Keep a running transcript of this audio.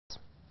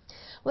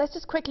Let's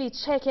just quickly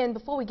check in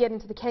before we get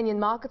into the Kenyan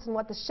markets and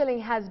what the shilling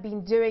has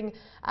been doing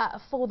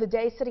for the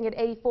day, sitting at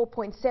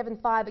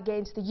 84.75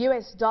 against the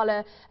US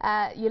dollar.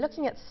 You're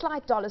looking at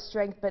slight dollar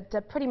strength, but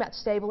pretty much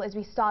stable as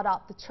we start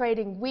out the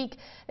trading week.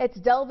 Let's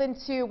delve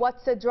into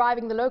what's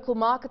driving the local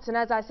markets. And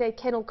as I say,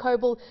 Kenyan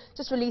Capital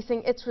just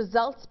releasing its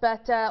results,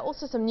 but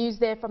also some news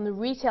there from the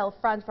retail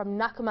front from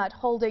Nakumatt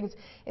Holdings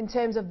in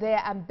terms of their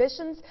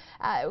ambitions.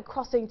 We're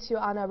crossing to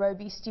our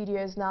Nairobi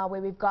studios now, where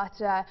we've got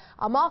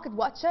our market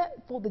watcher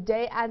for the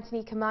day,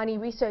 Anthony Kimani,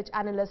 research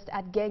analyst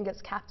at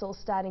Genghis Capital,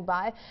 standing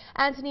by.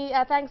 Anthony,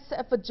 thanks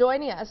for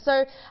joining us.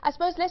 So I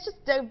suppose let's just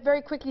very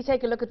quickly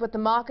take a look at what the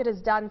market has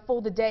done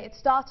for the day. It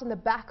starts on the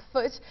back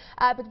foot,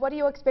 but what are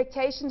your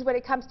expectations when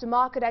it comes to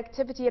market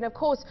activity? And of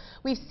course,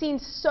 we've seen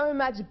so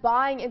much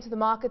buying into the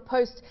market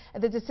post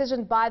the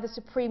decision by the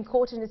Supreme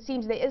Court, and it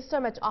seems there is so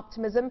much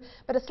optimism,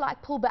 but a slight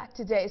pullback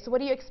today. So what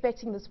are you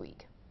expecting this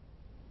week?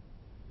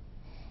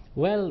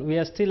 Well, we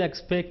are still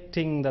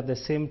expecting that the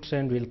same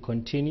trend will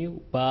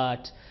continue,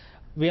 but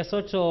we are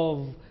sort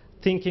of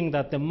thinking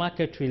that the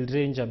market will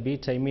range a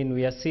bit. I mean,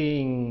 we are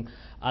seeing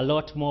a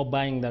lot more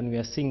buying than we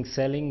are seeing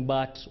selling,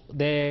 but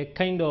the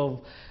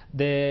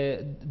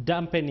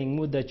dampening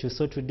mood that you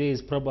saw today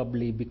is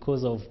probably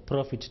because of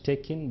profit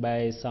taking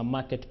by some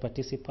market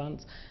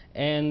participants.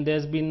 And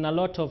there's been a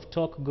lot of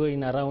talk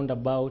going around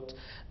about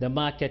the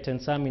market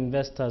and some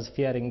investors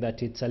fearing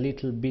that it's a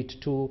little bit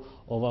too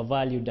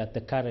overvalued at the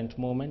current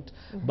moment.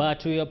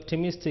 But we're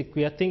optimistic.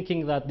 We are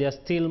thinking that there are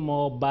still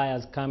more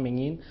buyers coming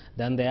in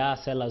than there are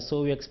sellers.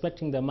 So we're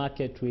expecting the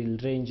market will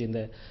range in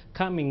the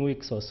coming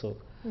weeks or so.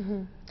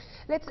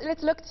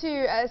 Let's look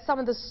to some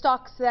of the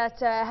stocks that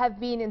have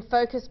been in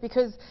focus,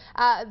 because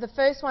the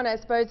first one, I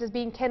suppose, has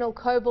been Kenyan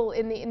Capital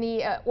in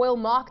the oil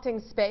marketing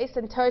space,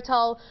 and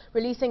Total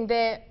releasing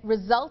their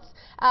results.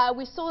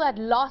 We saw that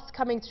loss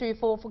coming through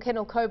for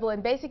Kenyan Capital,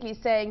 and basically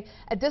saying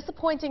a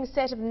disappointing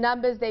set of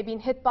numbers. They've been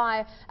hit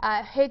by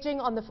hedging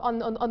on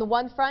the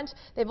one front.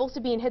 They've also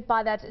been hit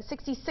by that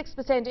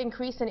 66%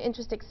 increase in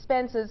interest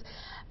expenses.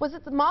 Was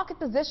it the market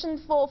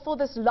position for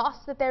this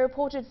loss that they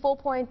reported 4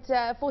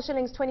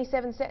 shillings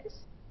 27 cents?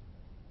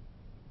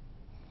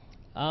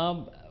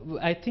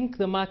 I think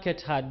the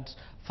market had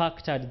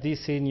factored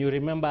this in. You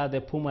remember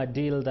the Puma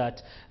deal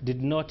that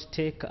did not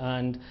take,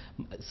 and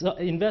so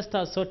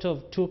investors sort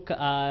of took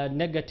a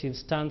negative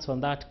stance on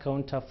that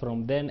counter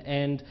from then.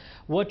 And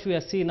what we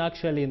are seeing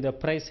actually in the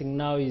pricing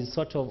now is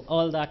sort of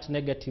all that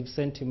negative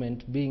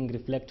sentiment being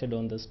reflected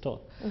on the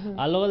stock.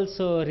 I'll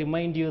also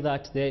remind you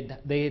that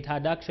they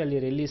had actually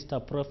released a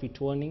profit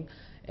warning,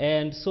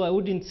 and so I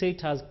wouldn't say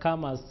it has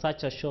come as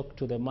such a shock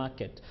to the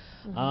market.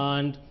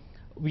 And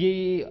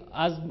we,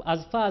 as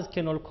far as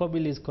Kenyan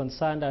Capital is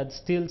concerned, I'd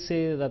still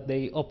say that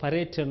they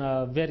operate in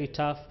a very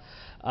tough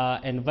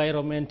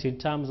environment in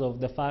terms of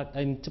the fact,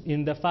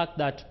 in the fact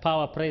that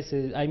oil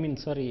prices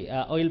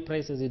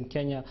in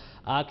Kenya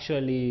are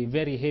actually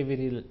very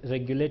heavily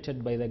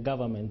regulated by the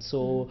government.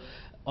 So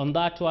on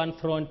that one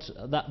front,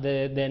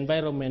 the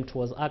environment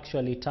was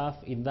actually tough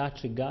in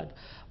that regard.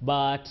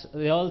 But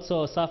they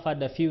also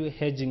suffered a few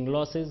hedging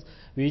losses,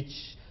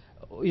 which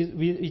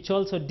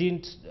also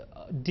didn't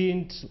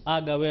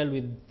augur well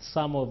with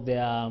some of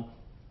their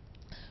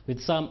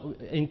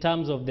in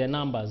terms of their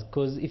numbers,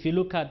 because if you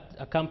look at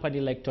a company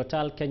like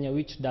Total Kenya,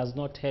 which does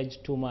not hedge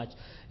too much,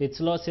 its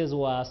losses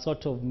were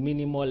sort of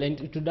minimal,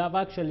 and it would have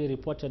actually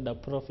reported a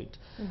profit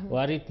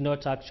were it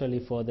not actually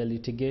for the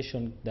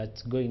litigation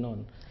that's going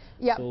on.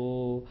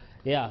 So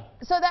yeah.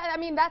 So that, I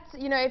mean, that's,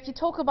 you know, if you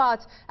talk about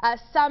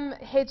some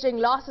hedging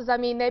losses, I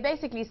mean, they're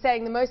basically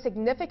saying the most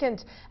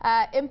significant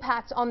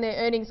impact on their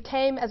earnings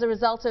came as a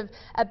result of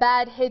a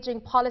bad hedging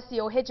policy,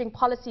 or hedging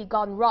policy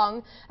gone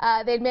wrong.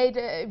 They made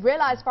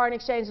realized foreign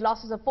exchange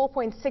losses of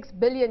 4.6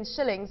 billion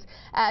shillings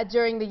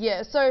during the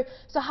year. So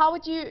how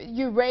would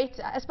you rate?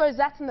 I suppose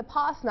that's in the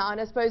past now, and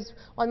I suppose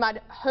one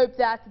might hope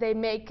that they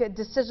make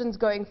decisions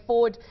going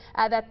forward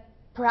that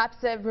perhaps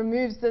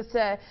removes this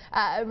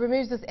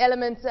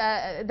element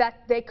that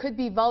they could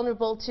be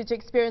vulnerable to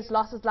experience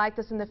losses like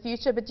this in the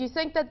future. But do you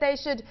think that they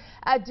should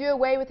do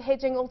away with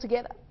hedging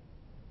altogether?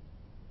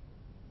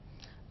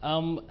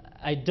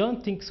 I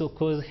don't think so,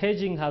 because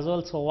hedging has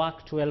also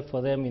worked well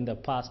for them in the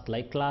past.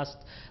 Like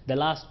the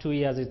last 2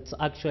 years, it's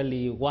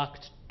actually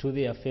worked to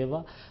their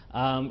favor.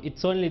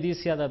 It's only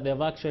this year that they've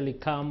actually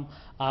come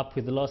up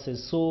with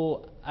losses.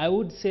 So I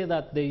would say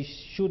that they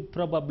should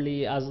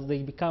probably, as they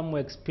become more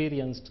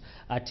experienced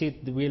at it,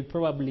 we'll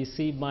probably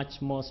see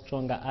much more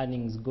stronger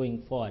earnings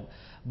going forward.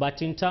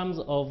 But in terms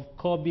of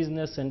core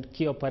business and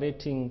key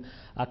operating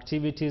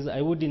activities,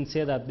 I wouldn't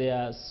say that they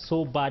are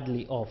so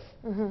badly off.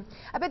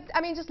 But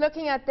I mean, just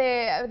looking at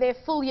their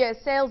full year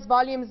sales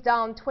volumes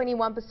down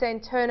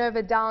 21%,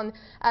 turnover down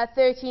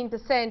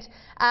 13%.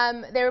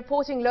 They're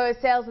reporting lower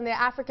sales in their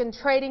African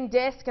trading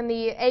desk and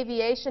the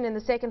aviation in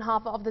the second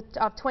half of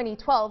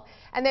 2012,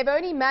 and they've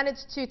only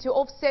managed to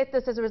offset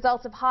this as a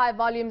result of high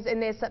volumes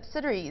in their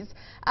subsidiaries.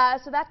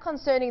 So that's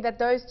concerning that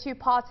those two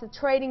parts, the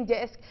trading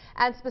desk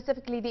and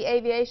specifically the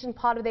aviation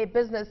part of their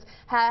business,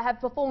 have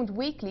performed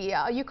weakly.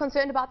 Are you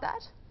concerned about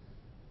that?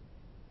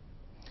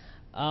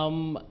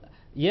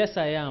 Yes,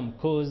 I am,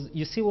 because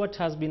you see what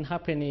has been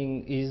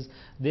happening is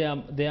there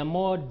are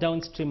more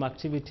downstream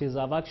activities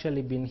have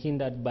actually been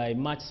hindered by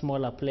much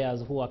smaller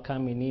players who are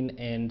coming in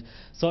and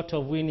sort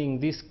of winning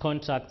these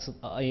contracts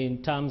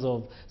in terms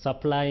of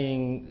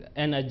supplying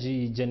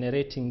energy,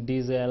 generating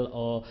diesel,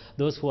 or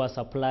those who are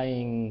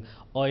supplying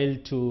oil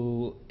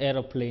to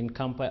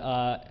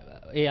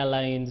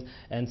airlines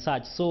and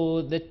such.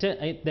 So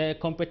the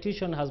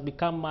competition has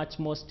become much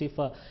more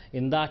stiffer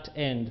in that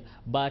end,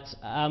 but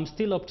I'm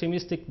still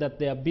optimistic that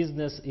their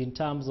business in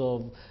terms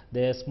of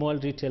the small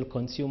retail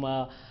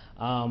consumer,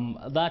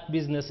 that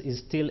business is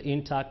still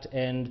intact,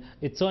 and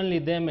it's only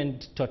them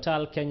and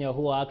Total Kenya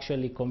who are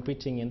actually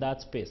competing in that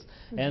space.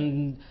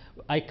 And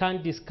I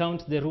can't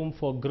discount the room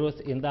for growth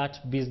in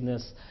that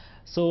business.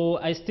 So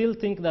I still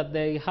think that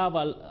they have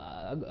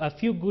a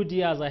few good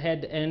years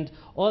ahead, and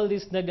all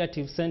this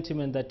negative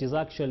sentiment that is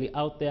actually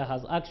out there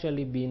has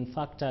actually been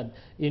factored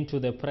into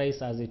the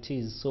price as it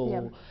is.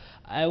 So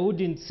I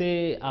wouldn't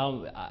say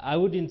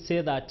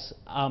that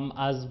I'm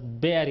as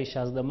bearish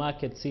as the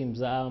market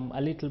seems. I'm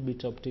a little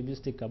bit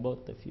optimistic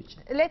about the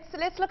future.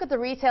 Let's look at the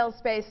retail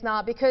space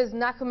now, because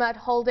Nakumatt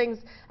Holdings,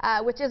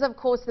 which is of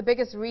course the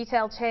biggest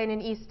retail chain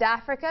in East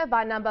Africa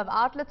by number of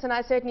outlets, and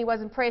I certainly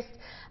was impressed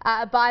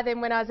by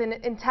them when I was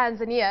in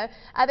Tanzania.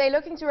 They're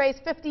looking to raise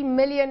 $50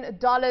 million.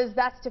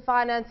 That's to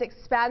finance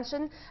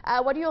expansion.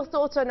 What are your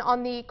thoughts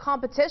on the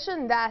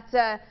competition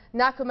that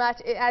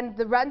Nakumatt and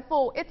the run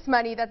for its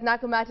money that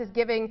Nakumatt is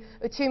giving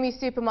Uchumi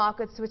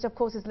Supermarkets, which of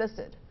course is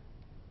listed?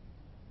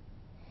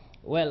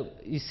 Well,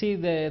 you see,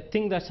 the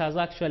thing that has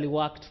actually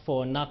worked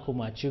for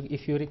Nakumatt,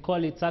 if you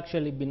recall, it's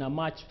actually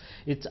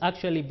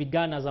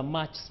begun as a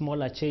much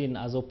smaller chain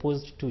as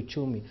opposed to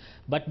Uchumi.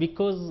 But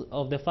because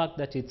of the fact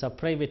that it's a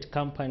private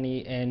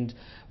company and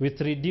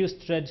with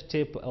reduced red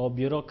tape or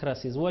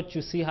bureaucracies, what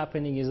you see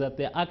happening is that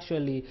they're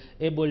actually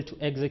able to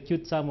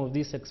execute some of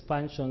these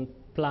expansion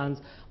plans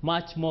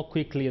much more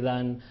quickly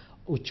than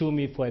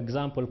Uchumi, for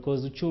example,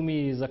 because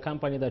Uchumi is a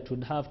company that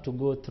would have to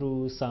go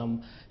through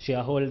some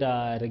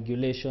shareholder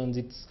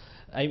regulations.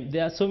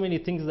 There are so many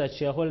things that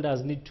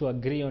shareholders need to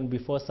agree on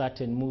before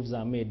certain moves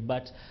are made.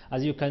 But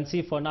as you can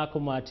see for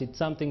Nakumatt, it's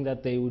something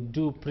that they would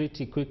do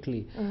pretty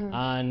quickly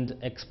and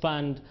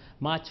expand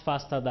much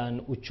faster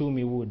than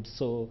Uchumi would.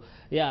 So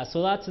yeah,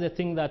 so that's the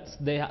thing that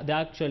they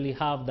actually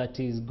have that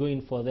is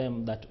going for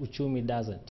them that Uchumi doesn't.